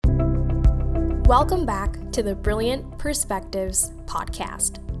Welcome back to the Brilliant Perspectives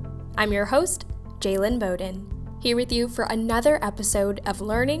podcast. I'm your host, Jalen Bowden, here with you for another episode of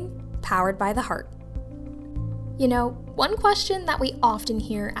Learning Powered by the Heart. You know, one question that we often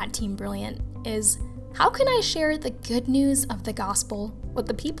hear at Team Brilliant is, how can I share the good news of the gospel with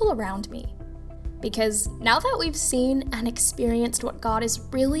the people around me? Because now that we've seen and experienced what God is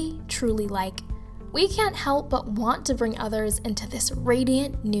really, truly like, we can't help but want to bring others into this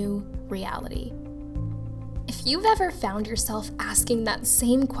radiant new reality. If you've ever found yourself asking that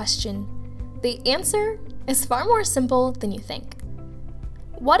same question, the answer is far more simple than you think.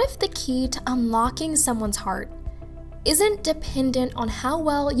 What if the key to unlocking someone's heart isn't dependent on how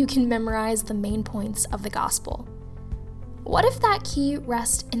well you can memorize the main points of the gospel? What if that key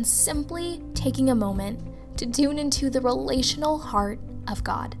rests in simply taking a moment to tune into the relational heart of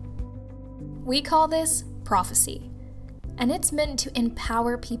God? We call this prophecy, and it's meant to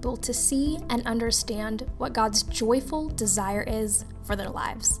empower people to see and understand what God's joyful desire is for their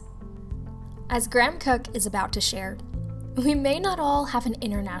lives. As Graham Cook is about to share, we may not all have an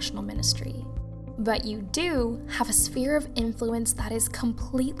international ministry, but you do have a sphere of influence that is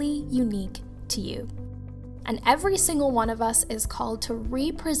completely unique to you. And every single one of us is called to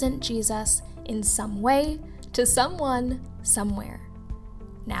represent Jesus in some way to someone, somewhere.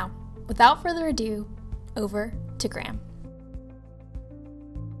 Now, without further ado, over to Graham.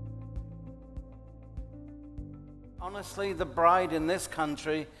 Honestly, the bride in this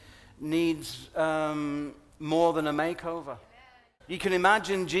country needs more than a makeover. You can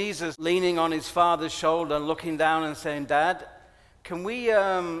imagine Jesus leaning on his father's shoulder, looking down and saying, "Dad, can we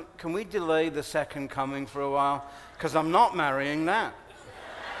delay the second coming for a while? Because I'm not marrying that."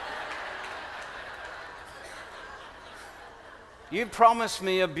 You promised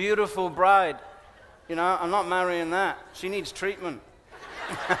me a beautiful bride. You know, I'm not marrying that. She needs treatment.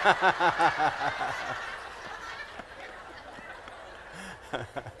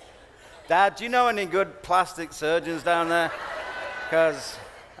 Dad, do you know any good plastic surgeons down there? Because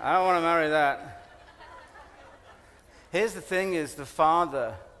I don't want to marry that. Here's the thing is, the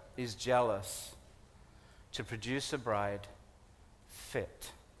Father is jealous to produce a bride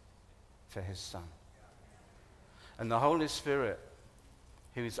fit for his Son. And the Holy Spirit,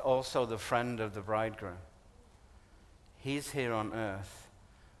 who is also the friend of the bridegroom, he's here on earth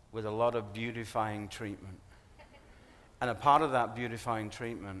with a lot of beautifying treatment. And a part of that beautifying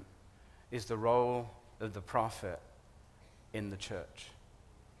treatment is the role of the prophet in the church.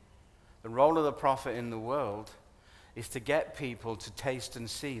 The role of the prophet in the world is to get people to taste and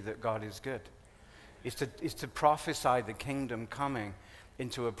see that God is good. Is to prophesy the kingdom coming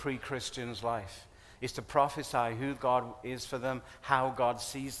into a pre-Christian's life. Is to prophesy who God is for them, how God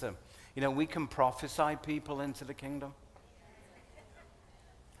sees them. You know, we can prophesy people into the kingdom.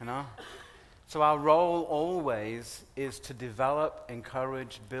 You know? So our role always is to develop,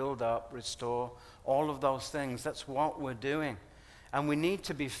 encourage, build up, restore, all of those things. That's what we're doing. And we need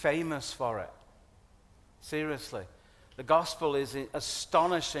to be famous for it. Seriously. The gospel is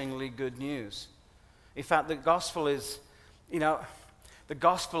astonishingly good news. In fact, the gospel is, the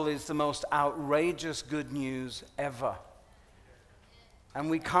gospel is the most outrageous good news ever. And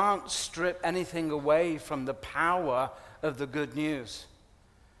we can't strip anything away from the power of the good news.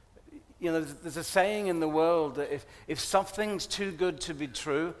 You know, there's a saying in the world that if something's too good to be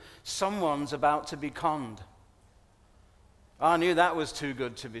true, someone's about to be conned. I knew that was too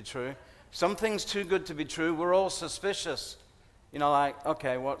good to be true. Something's too good to be true, we're all suspicious. You know, like,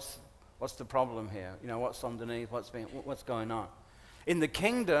 okay, what's the problem here? You know, what's underneath? What's going on? In the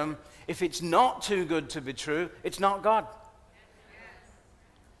kingdom, if it's not too good to be true, it's not God.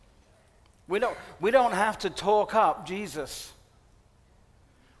 We don't have to talk up Jesus.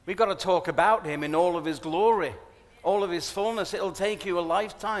 We've got to talk about him in all of his glory, all of his fullness. It'll take you a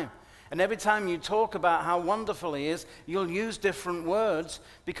lifetime. And every time you talk about how wonderful he is, you'll use different words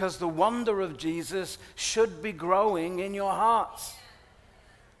because the wonder of Jesus should be growing in your hearts.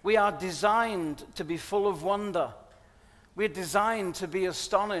 We are designed to be full of wonder. We're designed to be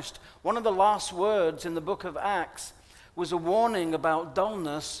astonished. One of the last words in the book of Acts was a warning about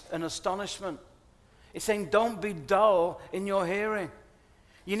dullness and astonishment. It's saying, don't be dull in your hearing.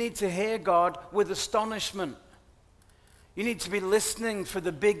 You need to hear God with astonishment. You need to be listening for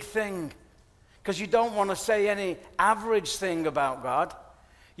the big thing, because you don't want to say any average thing about God.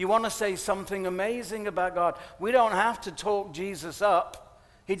 You want to say something amazing about God. We don't have to talk Jesus up.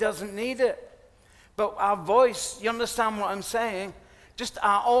 He doesn't need it. But our voice, you understand what I'm saying? Just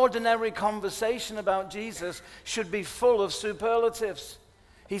our ordinary conversation about Jesus should be full of superlatives.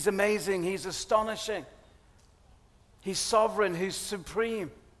 He's amazing. He's astonishing. He's sovereign. He's supreme.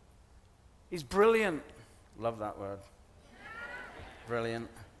 He's brilliant. Love that word. Brilliant.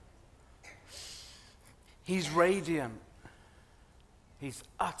 He's radiant. He's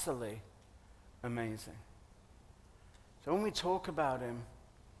utterly amazing. So when we talk about him,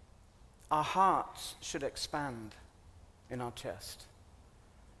 our hearts should expand in our chest.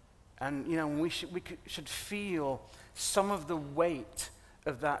 And, we should feel some of the weight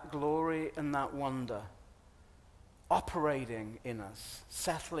of that glory and that wonder operating in us,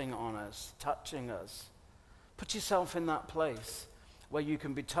 settling on us, touching us. Put yourself in that place where you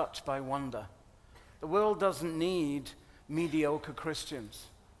can be touched by wonder. The world doesn't need mediocre Christians.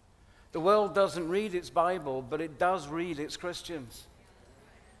 The world doesn't read its Bible, but it does read its Christians.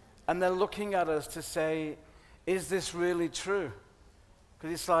 And they're looking at us to say, is this really true?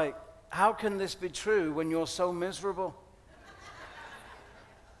 Because it's like, how can this be true when you're so miserable?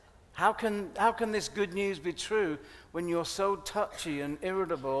 How can this good news be true when you're so touchy and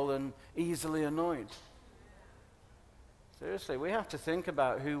irritable and easily annoyed? Seriously, we have to think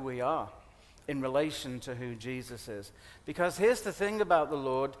about who we are in relation to who Jesus is. Because here's the thing about the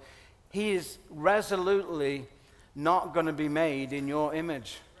Lord. He is resolutely not going to be made in your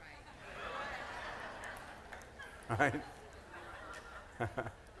image. Right?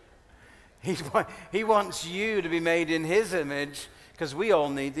 He wants you to be made in his image, because we all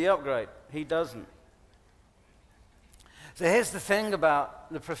need the upgrade. He doesn't. So here's the thing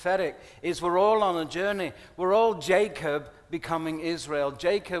about the prophetic, is we're all on a journey. We're all Jacob becoming Israel.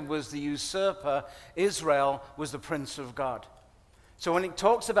 Jacob was the usurper. Israel was the prince of God. So when it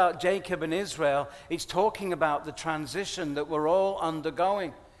talks about Jacob and Israel, it's talking about the transition that we're all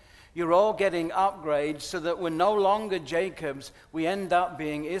undergoing. You're all getting upgrades so that we're no longer Jacobs. We end up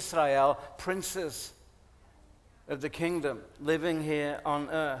being Israel, princes of the kingdom, living here on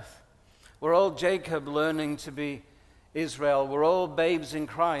earth. We're all Jacob learning to be Israel. We're all babes in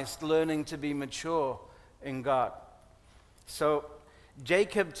Christ learning to be mature in God. So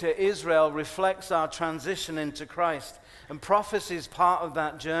Jacob to Israel reflects our transition into Christ. And prophecy is part of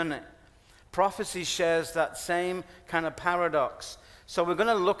that journey. Prophecy shares that same kind of paradox. So we're going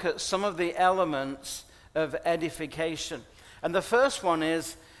to look at some of the elements of edification. And the first one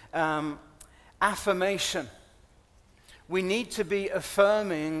is affirmation. We need to be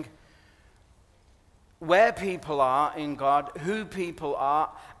affirming where people are in God, who people are,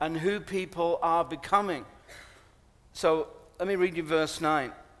 and who people are becoming. So let me read you verse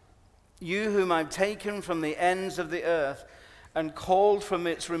 9. You whom I've taken from the ends of the earth and called from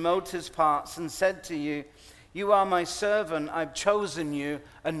its remotest parts and said to you, you are my servant, I've chosen you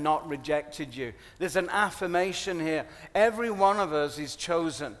and not rejected you. There's an affirmation here. Every one of us is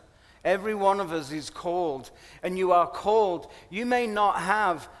chosen. Every one of us is called. And you are called. You may not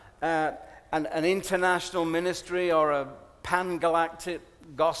have an international ministry or a pan-galactic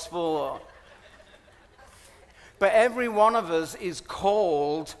gospel. But every one of us is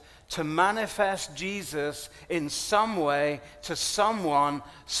called to manifest Jesus in some way to someone,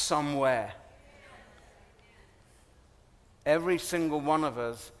 somewhere. Every single one of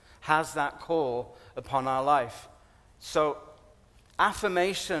us has that call upon our life. So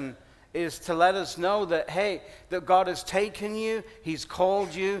affirmation is to let us know that, hey, that God has taken you, he's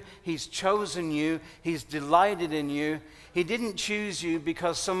called you, he's chosen you, he's delighted in you. He didn't choose you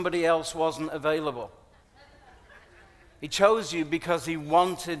because somebody else wasn't available. He chose you because he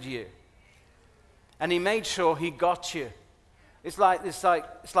wanted you. And he made sure he got you. It's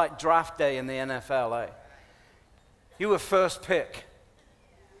like draft day in the NFL, eh? You were first pick.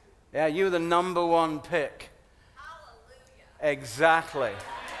 Yeah, you were the number one pick. Hallelujah. Exactly.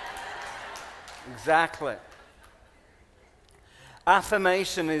 Exactly.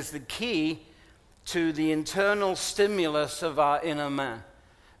 Affirmation is the key to the internal stimulus of our inner man.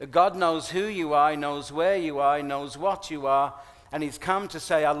 God knows who you are, he knows where you are, he knows what you are, and he's come to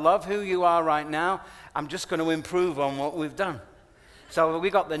say, I love who you are right now. I'm just going to improve on what we've done. So we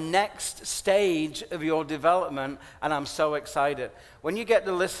got the next stage of your development, and I'm so excited. When you get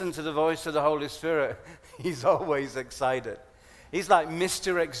to listen to the voice of the Holy Spirit, he's always excited. He's like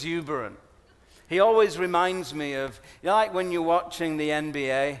Mr. Exuberant. He always reminds me of, like when you're watching the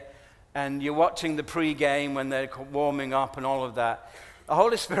NBA, and you're watching the pre-game when they're warming up and all of that. The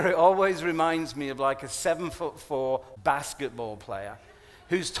Holy Spirit always reminds me of like a 7'4" basketball player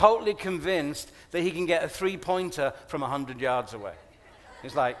who's totally convinced that he can get a three-pointer from 100 yards away.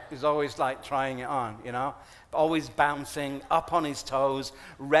 He's always like trying it on, always bouncing, up on his toes,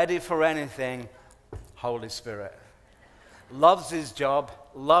 ready for anything. Holy Spirit. Loves his job,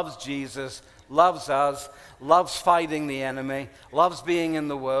 loves Jesus, loves us, loves fighting the enemy, loves being in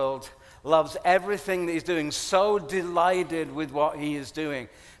the world, loves everything that he's doing, so delighted with what he is doing.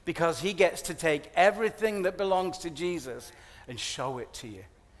 because he gets to take everything that belongs to Jesus and show it to you.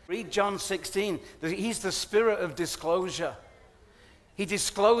 Read John 16. He's the spirit of disclosure. He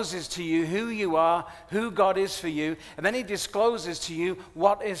discloses to you who you are, who God is for you, and then he discloses to you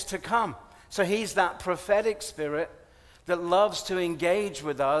what is to come. So he's that prophetic spirit that loves to engage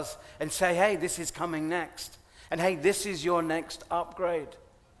with us and say, hey, this is coming next. And hey, this is your next upgrade.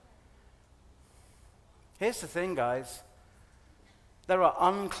 Here's the thing, guys. There are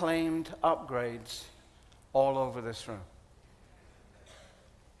unclaimed upgrades all over this room.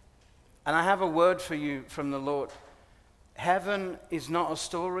 And I have a word for you from the Lord. Heaven is not a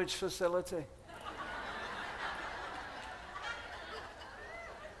storage facility.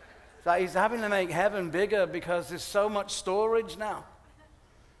 So he's having to make heaven bigger because there's so much storage now.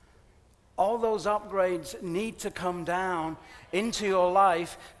 All those upgrades need to come down into your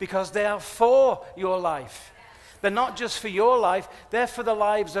life because they are for your life. They're not just for your life, they're for the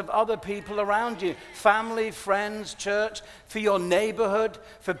lives of other people around you. Family, friends, church, for your neighborhood,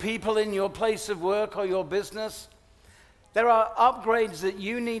 for people in your place of work or your business. There are upgrades that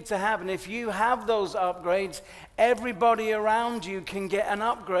you need to have, and if you have those upgrades, everybody around you can get an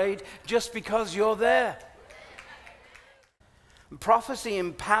upgrade just because you're there. Prophecy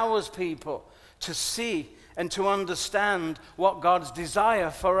empowers people to see and to understand what God's desire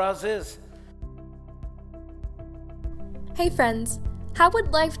for us is. Hey friends, how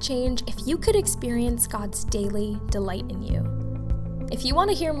would life change if you could experience God's daily delight in you? If you want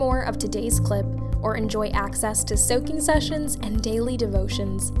to hear more of today's clip or enjoy access to soaking sessions and daily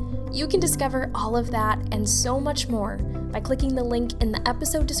devotions, you can discover all of that and so much more by clicking the link in the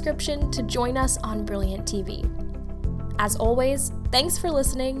episode description to join us on Brilliant TV. As always, thanks for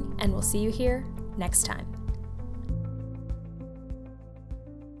listening, and we'll see you here next time.